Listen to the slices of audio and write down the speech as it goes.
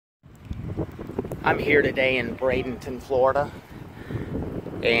I'm here today in Bradenton, Florida,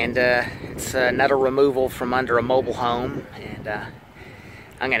 and it's another removal from under a mobile home, and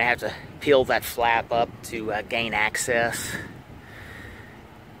I'm going to have to peel that flap up to gain access.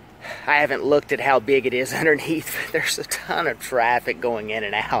 I haven't looked at how big it is underneath, but there's a ton of traffic going in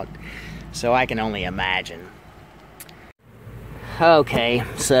and out, so I can only imagine. Okay,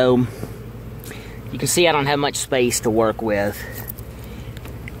 so you can see I don't have much space to work with.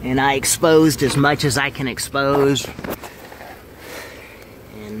 And I exposed as much as I can expose.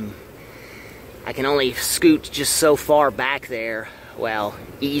 And I can only scoot just so far back there. Well,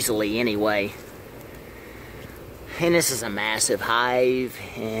 easily anyway. And this is a massive hive.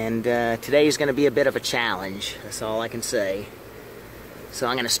 And today's going to be a bit of a challenge. That's all I can say. So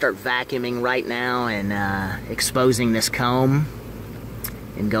I'm going to start vacuuming right now and exposing this comb.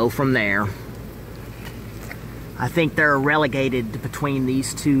 And go from there. I think they're relegated between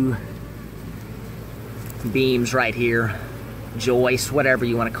these two beams right here. Joists, whatever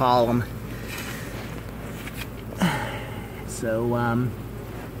you want to call them. So,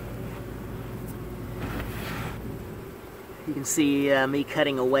 you can see me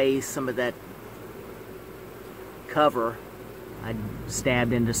cutting away some of that cover. I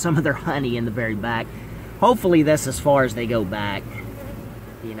stabbed into some of their honey in the very back. Hopefully that's as far as they go back.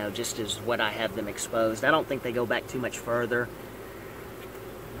 You know, just as what I have them exposed. I don't think they go back too much further.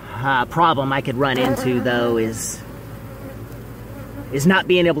 Problem I could run into, though, is not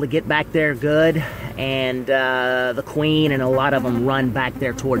being able to get back there good. And the queen and a lot of them run back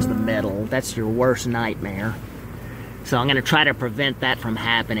there towards the middle. That's your worst nightmare. So I'm going to try to prevent that from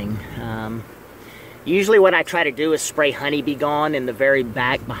happening. Usually what I try to do is spray Honeybee gone in the very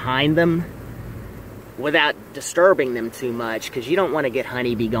back behind them, without disturbing them too much, because you don't want to get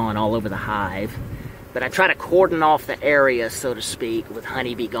Honeybee gone all over the hive. But I try to cordon off the area, so to speak, with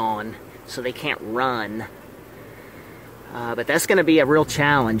Honeybee gone, so they can't run. But that's going to be a real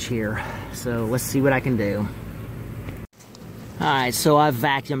challenge here, so let's see what I can do. Alright, so I've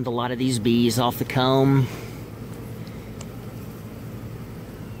vacuumed a lot of these bees off the comb.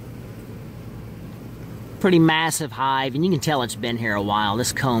 Pretty massive hive, and you can tell it's been here a while.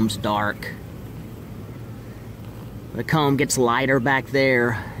 This comb's dark. The comb gets lighter back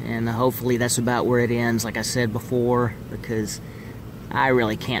there, and hopefully that's about where it ends, like I said before, because I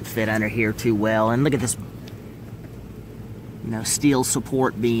really can't fit under here too well. And look at this, you know, steel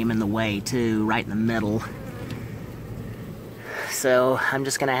support beam in the way too, right in the middle. So I'm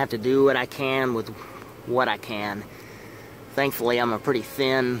just gonna have to do what I can with what I can. Thankfully I'm a pretty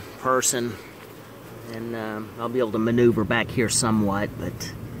thin person, and I'll be able to maneuver back here somewhat,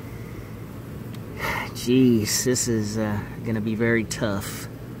 but geez, this is going to be very tough.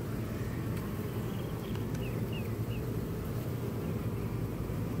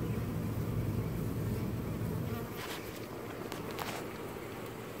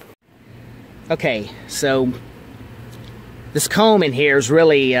 Okay, so this comb in here is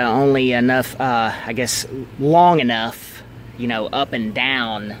really only enough, I guess, long enough, you know, up and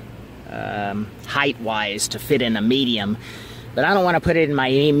down, height-wise, to fit in a medium. But I don't want to put it in my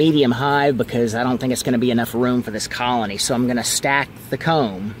medium hive because I don't think it's going to be enough room for this colony. So I'm going to stack the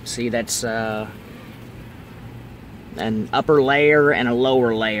comb. See, that's an upper layer and a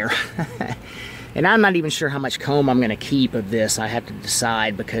lower layer. And I'm not even sure how much comb I'm going to keep of this. I have to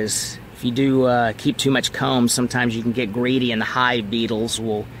decide, because if you do keep too much comb, sometimes you can get greedy and the hive beetles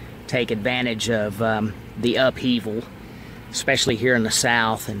will take advantage of the upheaval, especially here in the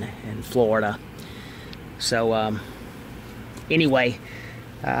south and in Florida. So, anyway,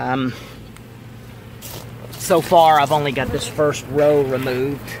 so far I've only got this first row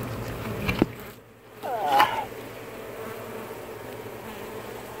removed.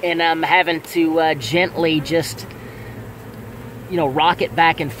 And I'm having to gently just, you know, rock it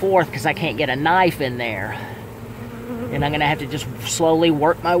back and forth because I can't get a knife in there. And I'm going to have to just slowly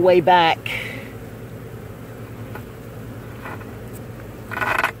work my way back.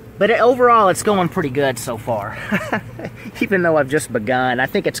 But overall, it's going pretty good so far. Even though I've just begun, I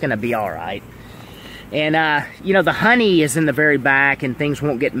think it's going to be all right. And, you know, the honey is in the very back, and things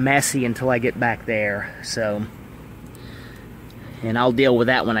won't get messy until I get back there. So, and I'll deal with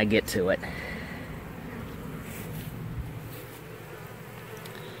that when I get to it.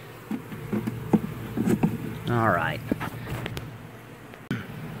 All right.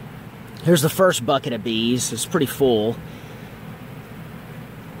 Here's the first bucket of bees. It's pretty full.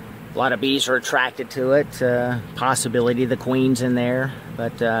 A lot of bees are attracted to it. Possibility the queen's in there,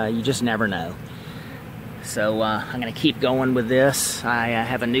 but you just never know. So I'm going to keep going with this. I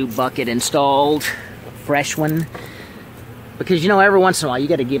have a new bucket installed, a fresh one. Because, you know, every once in a while you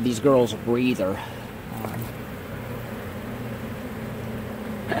got to give these girls a breather.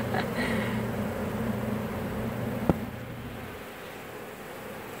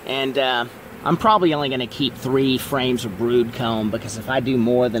 And I'm probably only going to keep 3 frames of brood comb, because if I do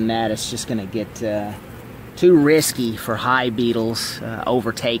more than that, it's just going to get too risky for hive beetles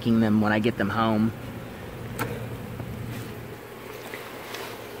overtaking them when I get them home.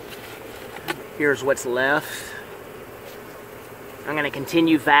 Here's what's left. I'm going to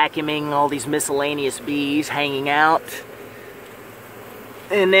continue vacuuming all these miscellaneous bees hanging out.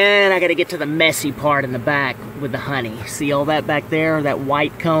 And then I got to get to the messy part in the back with the honey. See all that back there? That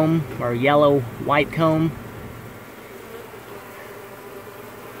white comb, or yellow white comb?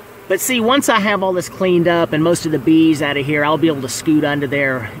 But see, once I have all this cleaned up and most of the bees out of here, I'll be able to scoot under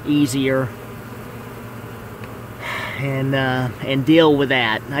there easier and deal with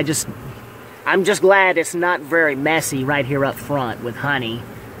that. I'm just glad it's not very messy right here up front with honey.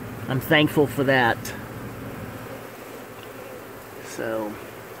 I'm thankful for that. So,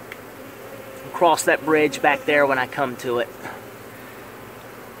 I'll cross that bridge back there when I come to it.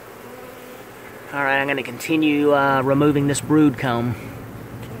 Alright, I'm going to continue removing this brood comb.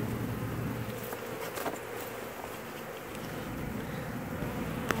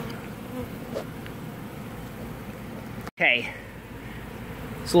 Okay,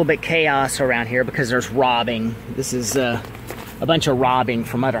 it's a little bit chaos around here because there's robbing. This is a bunch of robbing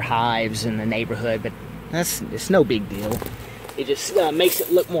from other hives in the neighborhood, but it's no big deal. It just makes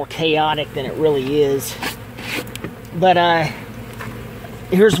it look more chaotic than it really is. But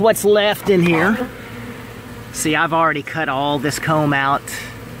here's what's left in here. See, I've already cut all this comb out,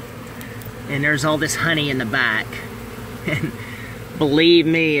 and there's all this honey in the back. And believe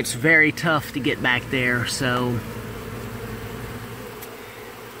me, it's very tough to get back there, so...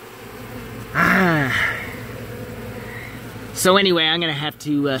 So anyway, I'm going to have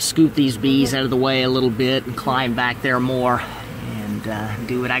to scoot these bees out of the way a little bit and climb back there more and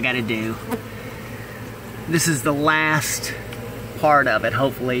do what I got to do. This is the last part of it,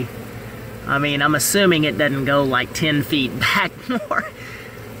 hopefully. I mean, I'm assuming it doesn't go like 10 feet back more.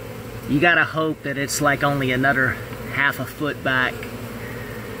 You got to hope that it's like only another half a foot back.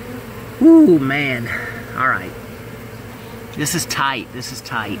 Ooh, man. All right. This is tight. This is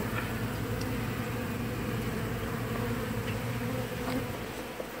tight.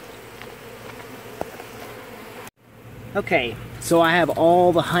 Okay, so I have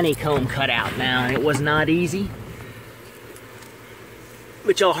all the honeycomb cut out now. It was not easy,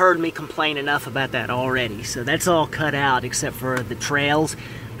 but y'all heard me complain enough about that already. So that's all cut out except for the trails.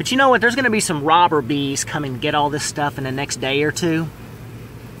 But you know what? There's going to be some robber bees coming to get all this stuff in the next day or two.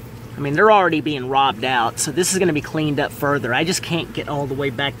 I mean, they're already being robbed out, so this is going to be cleaned up further. I just can't get all the way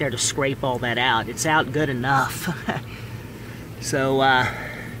back there to scrape all that out. It's out good enough. So,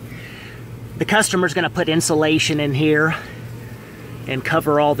 the customer's going to put insulation in here and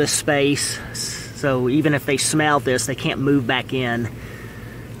cover all this space, so even if they smell this, they can't move back in.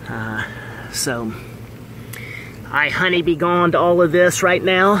 So I honeybee gone to all of this right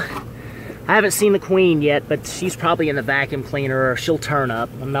now. I haven't seen the queen yet, but she's probably in the vacuum cleaner, or she'll turn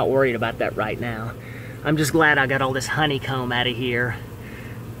up. I'm not worried about that right now. I'm just glad I got all this honeycomb out of here.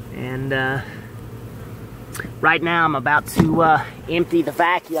 And right now I'm about to empty the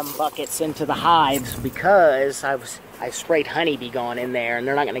vacuum buckets into the hives, because I sprayed honeybee gone in there, and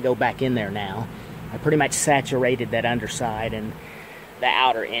they're not going to go back in there now. I pretty much saturated that underside and the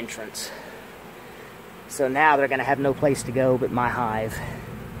outer entrance. So now they're going to have no place to go but my hive.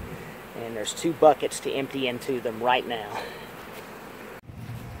 And there's 2 buckets to empty into them right now.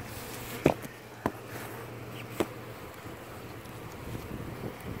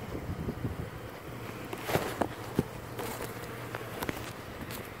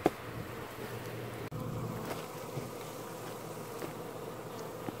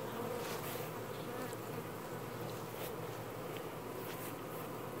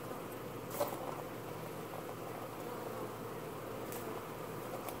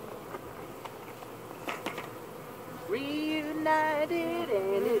 Reunited,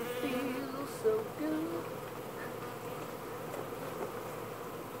 and it feels so good.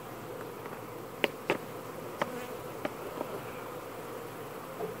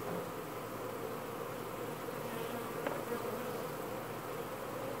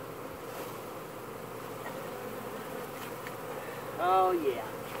 Oh yeah.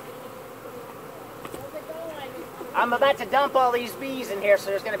 How's it going? I'm about to dump all these bees in here, so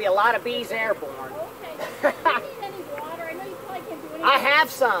there's going to be a lot of bees airborne. Okay. Do you need any water? I know you probably can't do anything. I have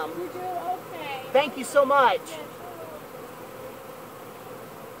some. You do? Okay. Thank you so much. Yeah,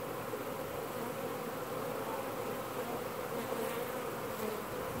 sure.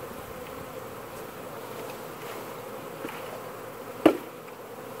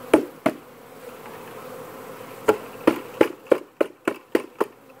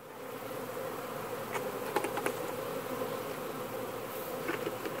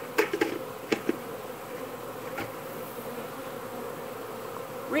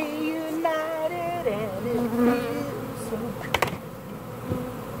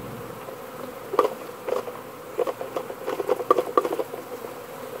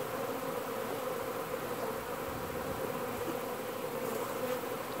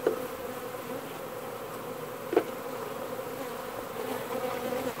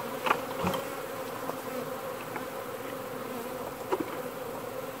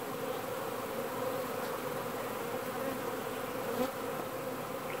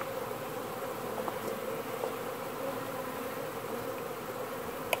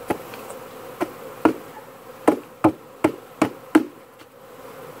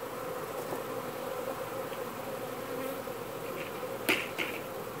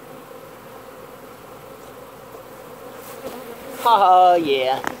 Oh,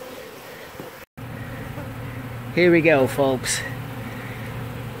 yeah. Here we go, folks.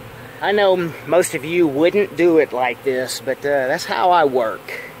 I know most of you wouldn't do it like this, but that's how I work.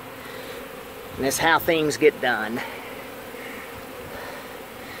 And that's how things get done.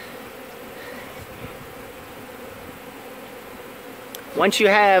 Once you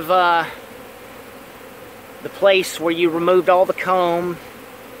have the place where you removed all the comb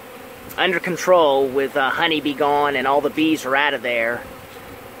under control with Honeybee gone and all the bees are out of there,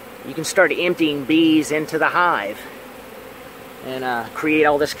 you can start emptying bees into the hive and create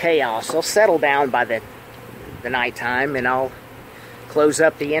all this chaos. They'll settle down by the nighttime, and I'll close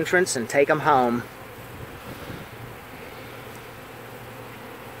up the entrance and take them home.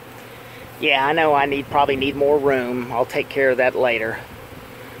 Yeah, I know I probably need more room. I'll take care of that later.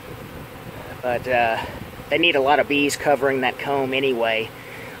 But they need a lot of bees covering that comb anyway,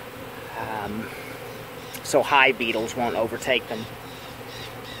 so hive beetles won't overtake them.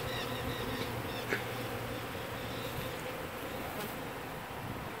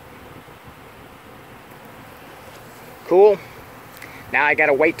 Cool. Now I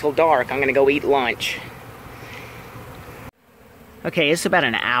gotta wait till dark. I'm gonna go eat lunch. Okay, it's about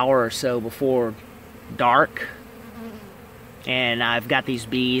an hour or so before dark, and I've got these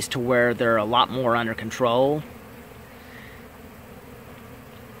bees to where they're a lot more under control.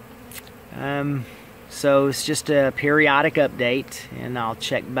 So it's just a periodic update, and I'll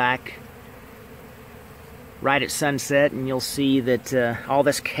check back right at sunset, and you'll see that all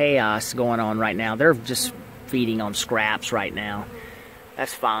this chaos going on right now. They're just feeding on scraps right now.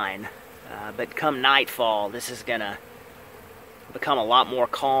 That's fine. But come nightfall, this is gonna become a lot more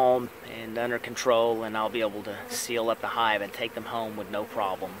calm and under control, and I'll be able to seal up the hive and take them home with no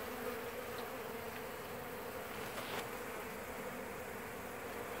problem.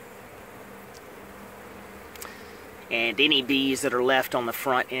 And any bees that are left on the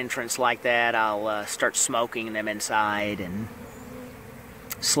front entrance like that, I'll start smoking them inside and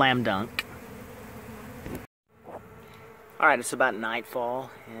slam dunk. Alright, it's about nightfall,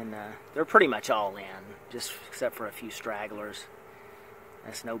 and they're pretty much all in, just except for a few stragglers.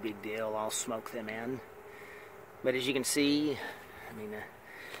 That's no big deal. I'll smoke them in. But as you can see, I mean,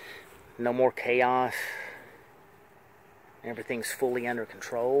 no more chaos. Everything's fully under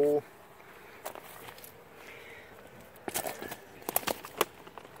control.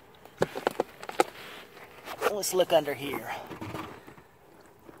 Let's look under here.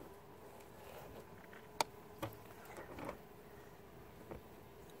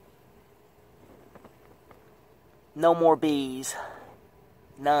 No more bees.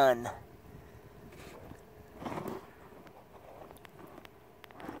 None.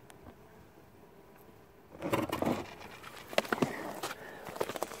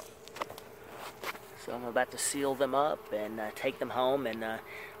 So I'm about to seal them up and take them home, and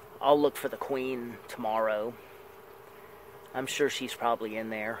I'll look for the queen tomorrow. I'm sure she's probably in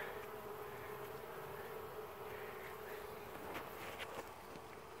there.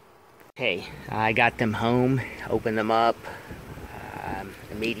 Okay, I got them home, opened them up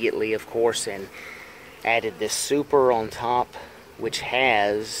immediately, of course, and added this super on top, which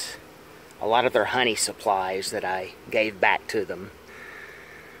has a lot of their honey supplies that I gave back to them,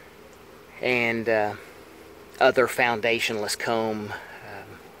 and other foundationless comb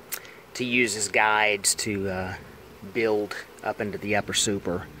to use as guides to build up into the upper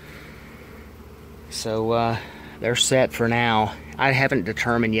super. So they're set for now. I haven't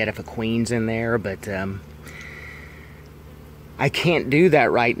determined yet if a queen's in there, but I can't do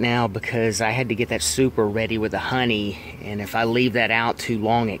that right now because I had to get that super ready with the honey, and if I leave that out too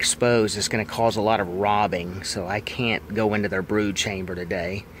long exposed, it's going to cause a lot of robbing, so I can't go into their brood chamber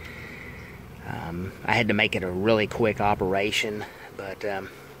today. I had to make it a really quick operation, but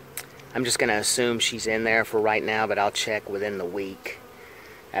I'm just going to assume she's in there for right now, but I'll check within the week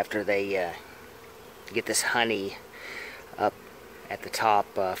after they get this honey up at the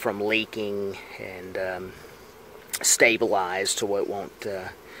top from leaking and stabilized so it won't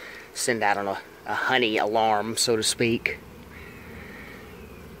send out on a honey alarm, so to speak.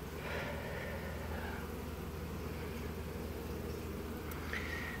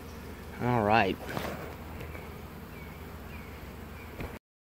 All right.